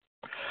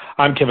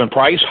I'm Kevin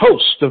Price,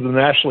 host of the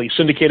nationally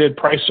syndicated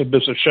Price of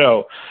Business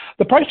show.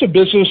 The Price of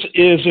Business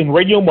is in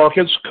radio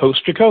markets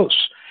coast to coast,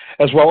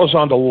 as well as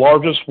on the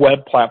largest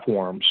web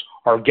platforms.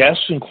 Our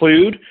guests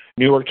include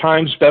New York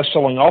Times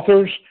bestselling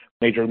authors,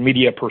 major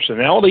media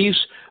personalities,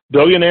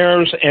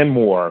 billionaires, and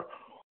more.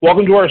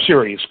 Welcome to our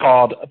series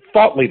called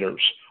Thought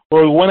Leaders,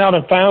 where we went out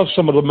and found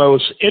some of the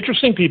most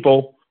interesting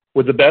people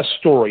with the best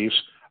stories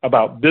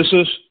about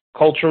business,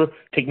 culture,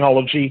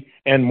 technology,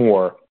 and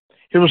more.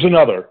 Here's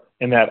another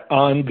in that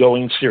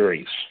ongoing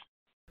series.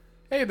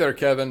 Hey there,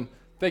 Kevin.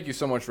 Thank you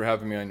so much for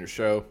having me on your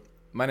show.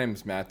 My name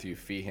is Matthew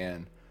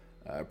Feehan,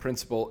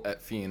 principal at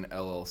Feehan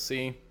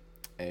LLC,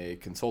 a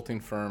consulting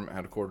firm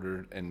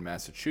headquartered in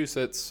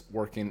Massachusetts,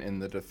 working in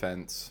the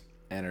defense,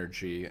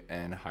 energy,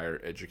 and higher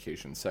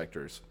education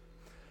sectors.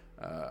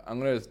 I'm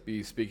going to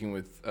be speaking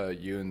with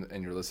you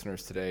and your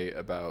listeners today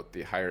about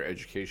the higher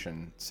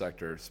education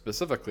sector,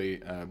 specifically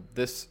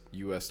this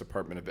U.S.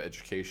 Department of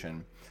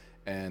Education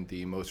and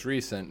the most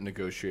recent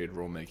negotiated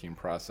rulemaking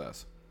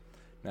process.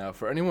 Now,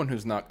 for anyone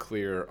who's not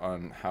clear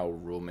on how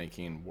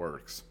rulemaking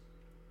works,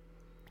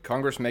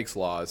 Congress makes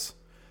laws,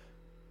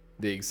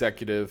 the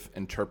executive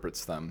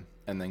interprets them,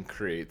 and then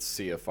creates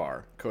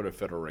CFR, Code of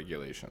Federal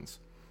Regulations,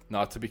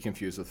 not to be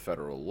confused with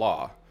federal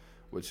law,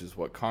 which is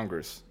what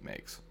Congress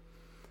makes.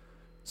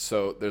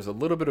 So there's a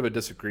little bit of a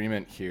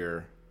disagreement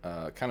here,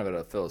 kind of at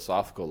a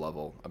philosophical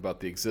level,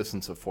 about the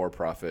existence of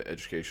for-profit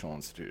educational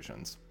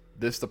institutions.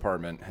 This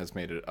department has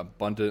made it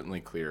abundantly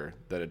clear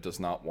that it does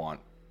not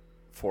want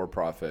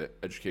for-profit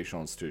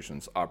educational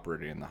institutions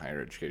operating in the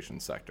higher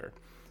education sector.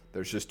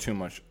 There's just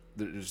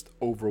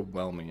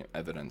overwhelming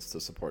evidence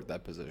to support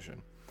that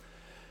position.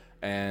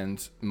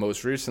 And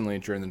most recently,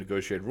 during the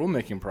negotiated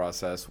rulemaking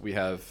process, we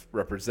have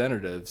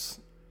representatives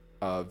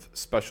of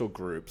special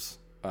groups.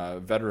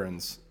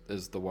 Veterans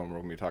is the one we're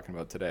going to be talking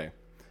about today.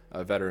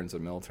 Veterans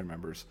and military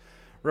members,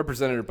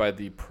 represented by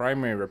the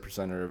primary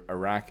representative,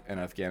 Iraq and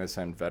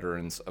Afghanistan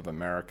Veterans of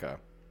America.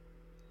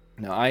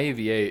 Now,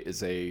 IAVA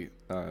is a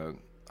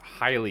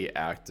highly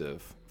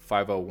active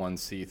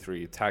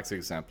 501c3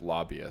 tax-exempt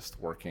lobbyist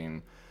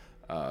working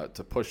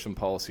to push some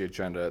policy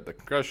agenda at the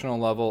congressional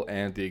level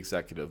and the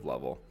executive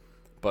level,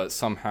 but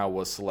somehow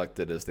was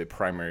selected as the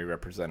primary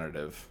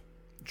representative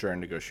during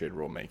negotiated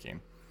rulemaking.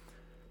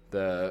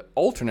 The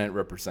alternate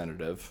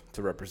representative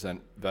to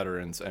represent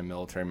veterans and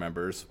military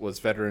members was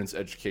Veterans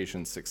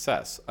Education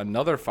Success,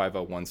 another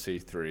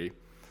 501c3,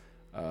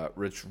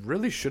 which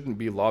really shouldn't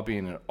be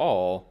lobbying at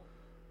all,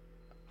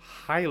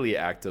 highly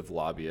active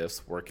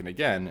lobbyists working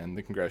again in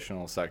the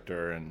congressional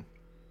sector and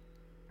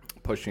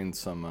pushing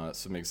some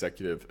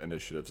executive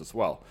initiatives as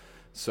well.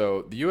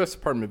 So the U.S.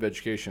 Department of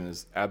Education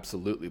is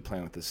absolutely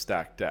playing with a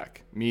stacked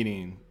deck,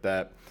 meaning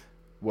that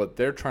what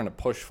they're trying to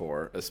push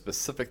for, a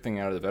specific thing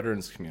out of the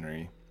veterans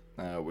community,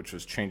 which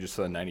was changes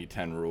to the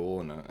 90-10 rule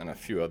and a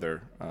few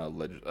other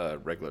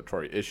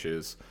regulatory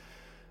issues.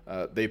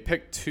 They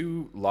picked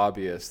two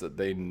lobbyists that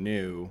they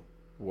knew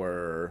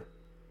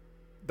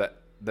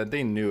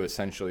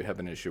essentially have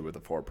an issue with the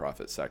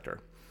for-profit sector,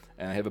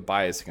 and have a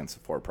bias against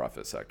the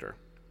for-profit sector,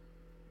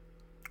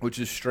 which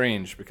is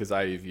strange because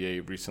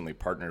IAVA recently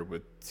partnered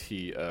with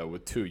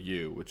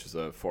 2U, which is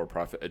a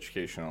for-profit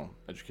educational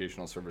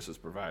services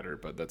provider,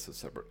 but that's a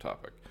separate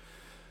topic.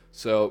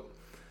 So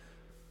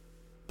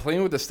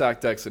playing with the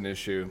stacked deck's an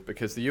issue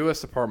because the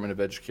U.S. Department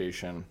of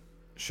Education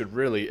should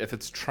really, if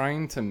it's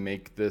trying to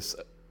make this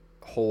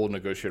whole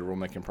negotiated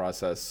rulemaking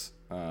process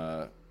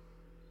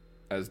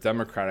as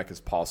democratic as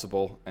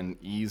possible and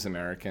ease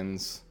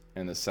Americans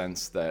in the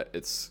sense that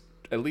it's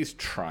at least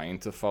trying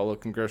to follow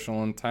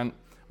congressional intent,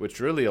 which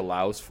really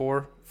allows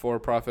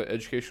for-profit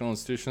educational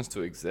institutions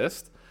to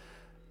exist,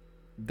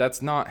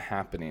 that's not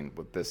happening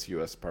with this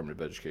U.S.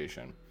 Department of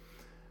Education.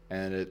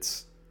 And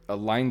it's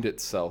aligned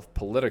itself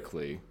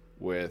politically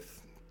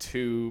with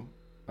two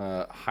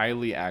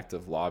highly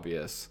active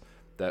lobbyists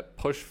that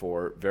push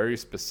for very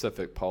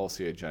specific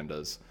policy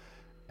agendas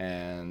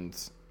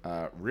and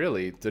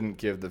really didn't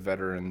give the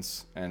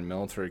veterans and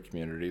military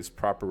communities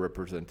proper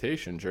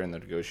representation during the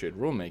negotiated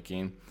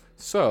rulemaking.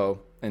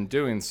 So, in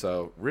doing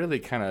so, really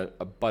kind of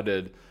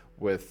abutted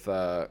with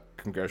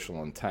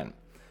congressional intent.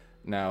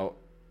 Now,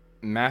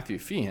 Matthew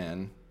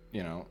Feehan,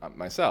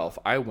 myself,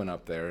 I went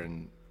up there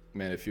and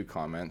made a few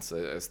comments.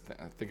 I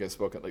think I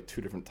spoke at like two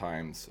different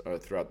times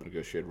throughout the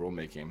negotiated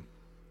rulemaking.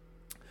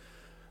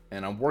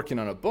 And I'm working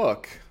on a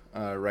book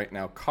right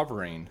now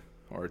covering,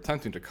 or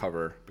attempting to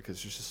cover,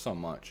 because there's just so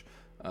much,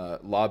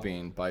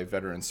 lobbying by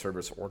veteran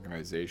service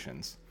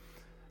organizations.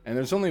 And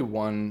there's only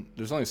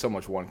so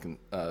much one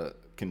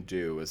can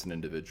do as an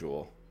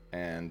individual.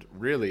 And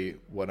really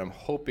what I'm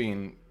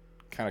hoping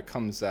kind of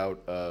comes out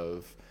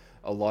of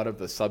a lot of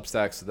the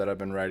Substacks that I've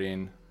been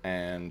writing,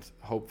 and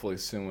hopefully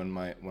soon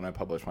when I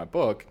publish my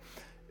book,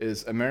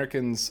 is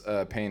Americans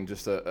paying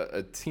just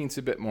a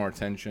teensy bit more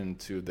attention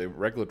to the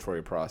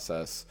regulatory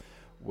process,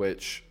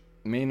 which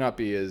may not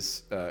be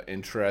as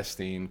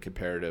interesting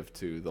comparative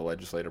to the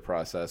legislative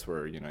process,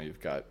 where you've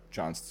got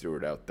Jon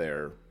Stewart out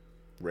there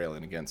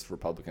railing against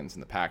Republicans in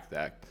the PACT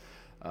Act.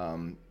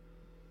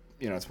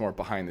 it's more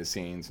behind the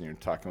scenes and you're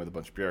talking with a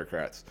bunch of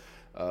bureaucrats.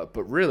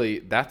 But really,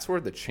 that's where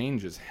the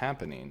change is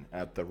happening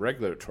at the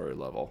regulatory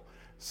level.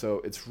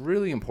 So it's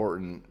really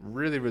important,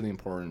 really, really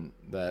important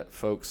that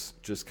folks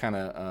just kind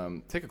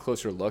of take a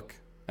closer look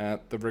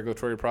at the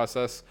regulatory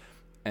process.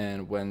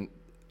 And when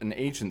an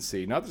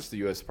agency, not just the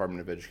U.S.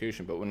 Department of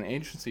Education, but when an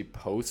agency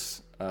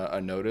posts a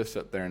notice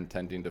that they're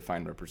intending to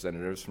find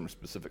representatives from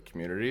specific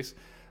communities,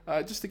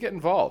 just to get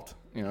involved,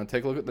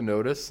 take a look at the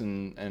notice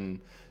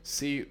and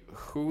see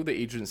who the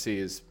agency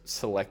is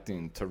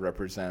selecting to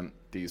represent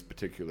these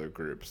particular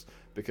groups.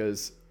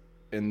 Because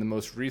in the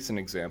most recent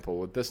example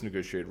with this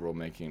negotiated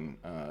rulemaking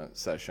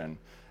session,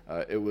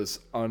 it was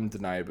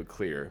undeniably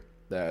clear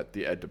that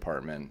the Ed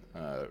Department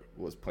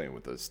was playing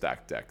with a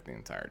stacked deck the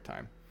entire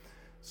time.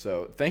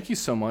 So thank you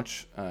so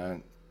much,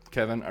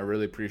 Kevin. I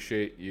really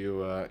appreciate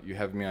you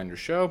having me on your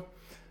show.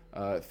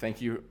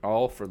 Thank you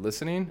all for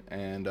listening,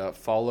 and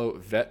follow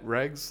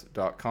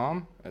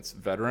vetregs.com. That's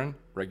veteran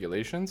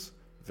regulations,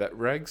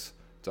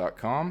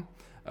 vetregs.com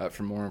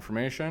for more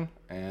information.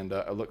 And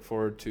I look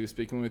forward to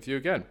speaking with you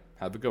again.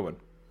 Have a good one.